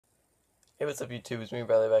Hey, what's up YouTube? It's me,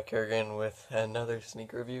 Bradley, back here again with another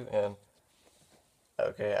sneaker review, and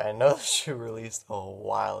okay, I know the shoe released a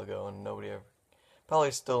while ago and probably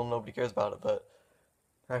still nobody cares about it, but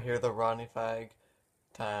right here, the Ronnie feig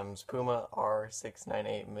times Puma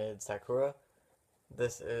r698 mid Sakura.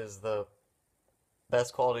 This is the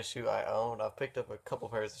best quality shoe I own. I've picked up a couple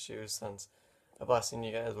pairs of shoes since I've last seen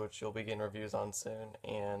you guys, which you'll be getting reviews on soon,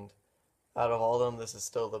 and out of all of them, this is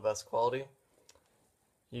still the best quality.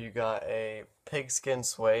 You got a pigskin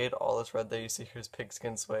suede. All this red that you see here is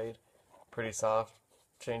pigskin suede. Pretty soft,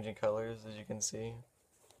 changing colors as you can see.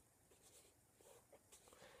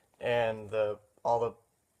 And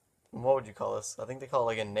what would you call this? I think they call it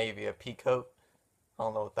like a navy, a pea coat. I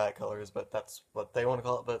don't know what that color is, but that's what they want to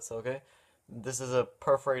call it, but it's okay. This is a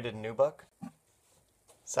perforated nubuck.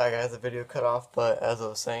 Sorry guys, the video cut off, but as I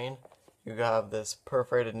was saying, you have this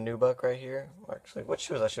perforated nubuck right here. Actually, what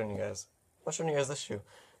shoe was I showing you guys? I'm showing you guys this shoe.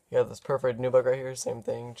 You have this perforated nubuck right here, same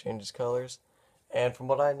thing, changes colors. And from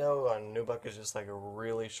what I know, a nubuck is just like a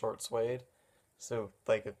really short suede. So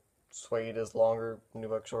like a suede is longer,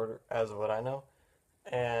 nubuck shorter, as of what I know.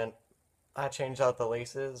 And I changed out the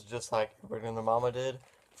laces just like everybody and their mama did,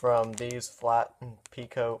 from these flat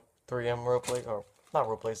peacoat 3M rope laces, or not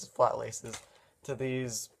rope laces, flat laces, to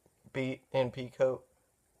these beat and peacoat.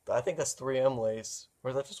 I think that's 3M lace, or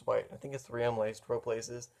is that just white? I think it's 3M laced rope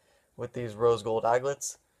laces with these rose gold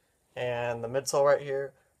aglets. And the midsole right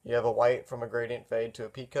here, you have a white from a gradient fade to a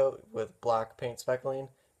peacoat with black paint speckling.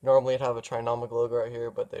 Normally it'd have a trinomic logo right here,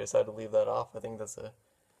 but they decided to leave that off. I think that's a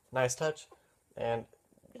nice touch. And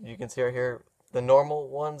you can see right here, the normal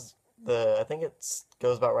ones, I think it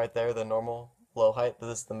goes about right there, the normal low height, but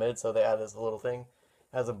this is the mid, so they added this little thing.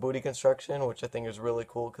 It has a booty construction, which I think is really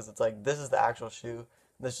cool, because it's like, this is the actual shoe,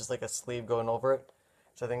 this is just like a sleeve going over it,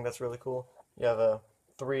 so I think that's really cool. You have a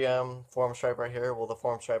 3M form stripe right here. Well, the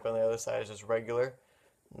form stripe on the other side is just regular.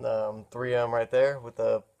 3M right there with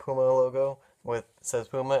the Puma logo, it says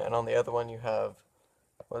Puma, and on the other one you have,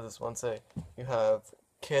 what does this one say? You have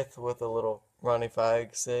Kith with a little Ronnie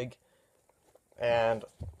feig sig, and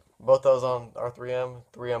both those on are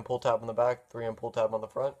 3M pull tab on the back, 3M pull tab on the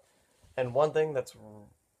front. And one thing that's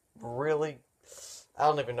really, I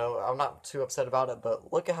don't even know, I'm not too upset about it,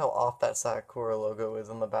 but look at how off that Sakura logo is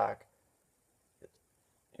on the back.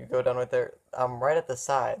 You go down right there. I'm right at the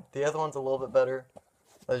side. The other one's a little bit better.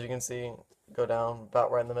 As you can see, go down about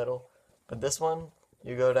right in the middle. But this one,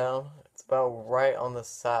 you go down, it's about right on the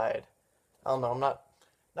side. I don't know, I'm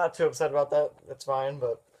not too upset about that. It's fine,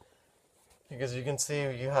 but because you can see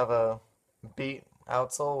you have a beat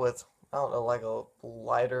outsole with, I don't know, like a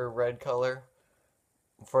lighter red color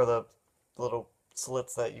for the little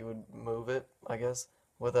slits that you would move it, I guess,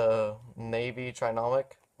 with a navy trinomic,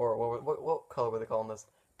 or what color were they calling this?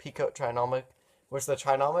 Peacoat trinomic, which the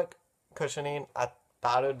trinomic cushioning, I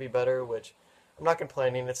thought it would be better, which I'm not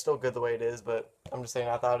complaining, it's still good the way it is, but I'm just saying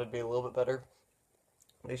I thought it would be a little bit better.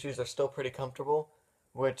 These shoes are still pretty comfortable,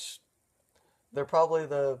 which they're probably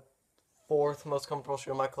the fourth most comfortable shoe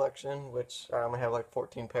in my collection, which I only have like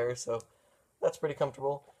 14 pairs, so that's pretty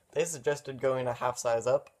comfortable. They suggested going a half size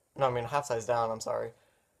up, no, I mean half size down, I'm sorry.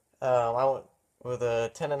 I went with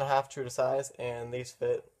a 10.5 true to size, and these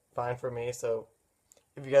fit fine for me, so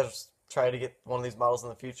if you guys try to get one of these models in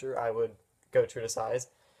the future, I would go true to size.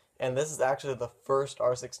 And this is actually the first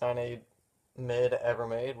r698 mid ever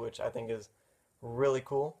made, which I think is really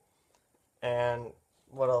cool. And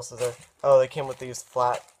what else is there? Oh, they came with these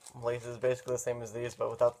flat laces, basically the same as these,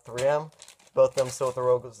 but without the 3M. Both of them still with the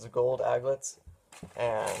rose gold aglets.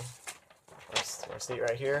 And our seat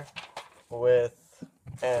right here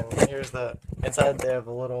and here's the inside. They have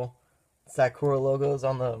the little Sakura logos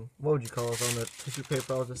on the, what would you call it, on the tissue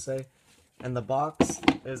paper, I'll just say. And the box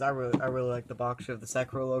is, I really like the box. You have the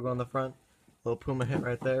Sakura logo on the front, little Puma hit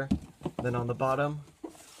right there. Then on the bottom,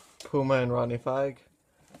 Puma and Ronnie feig.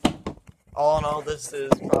 All in all, this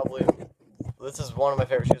is one of my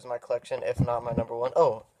favorite shoes in my collection, if not my number one.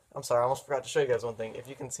 Oh, I'm sorry, I almost forgot to show you guys one thing. If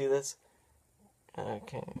you can see this,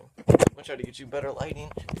 okay, I'm gonna try to get you better lighting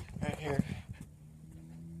right here.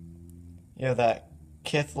 You have that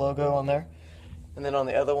Kith logo on there, and then on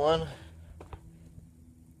the other one,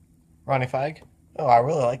 Ronnie feig. Oh, I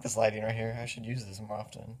really like this lighting right here. I should use this more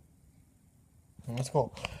often. That's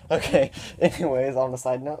cool. Okay, anyways, on the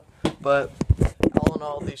side note, but all in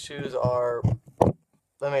all, these shoes are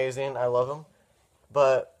amazing. I love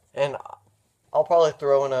them. And I'll probably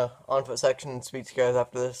throw in a on-foot section and speak to you guys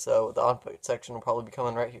after this, so the on-foot section will probably be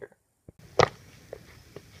coming right here.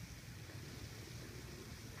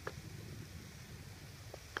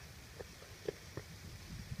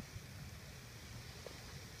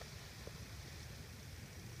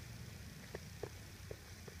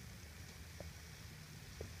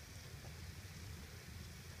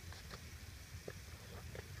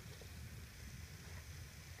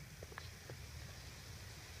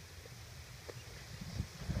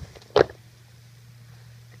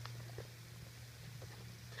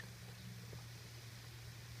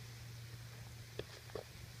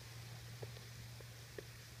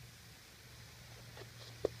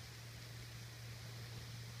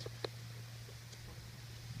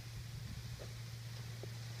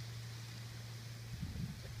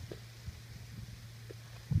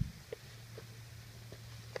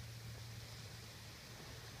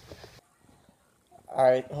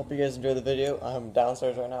 Alright, hope you guys enjoyed the video. I'm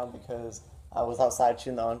downstairs right now because I was outside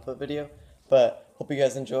shooting the on-foot video. But hope you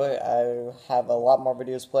guys enjoy. I have a lot more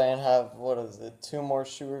videos planned. Have, what is it, 2 more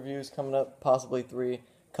shoe reviews coming up, possibly 3. A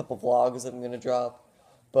couple vlogs that I'm going to drop.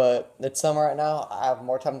 But it's summer right now. I have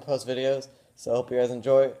more time to post videos. So I hope you guys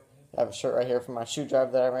enjoy. I have a shirt right here from my shoe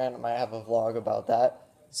drive that I ran. I might have a vlog about that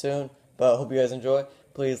soon. But I hope you guys enjoy.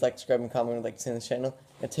 Please like, subscribe, and comment if you'd like to see on this channel.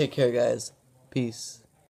 And take care, guys. Peace.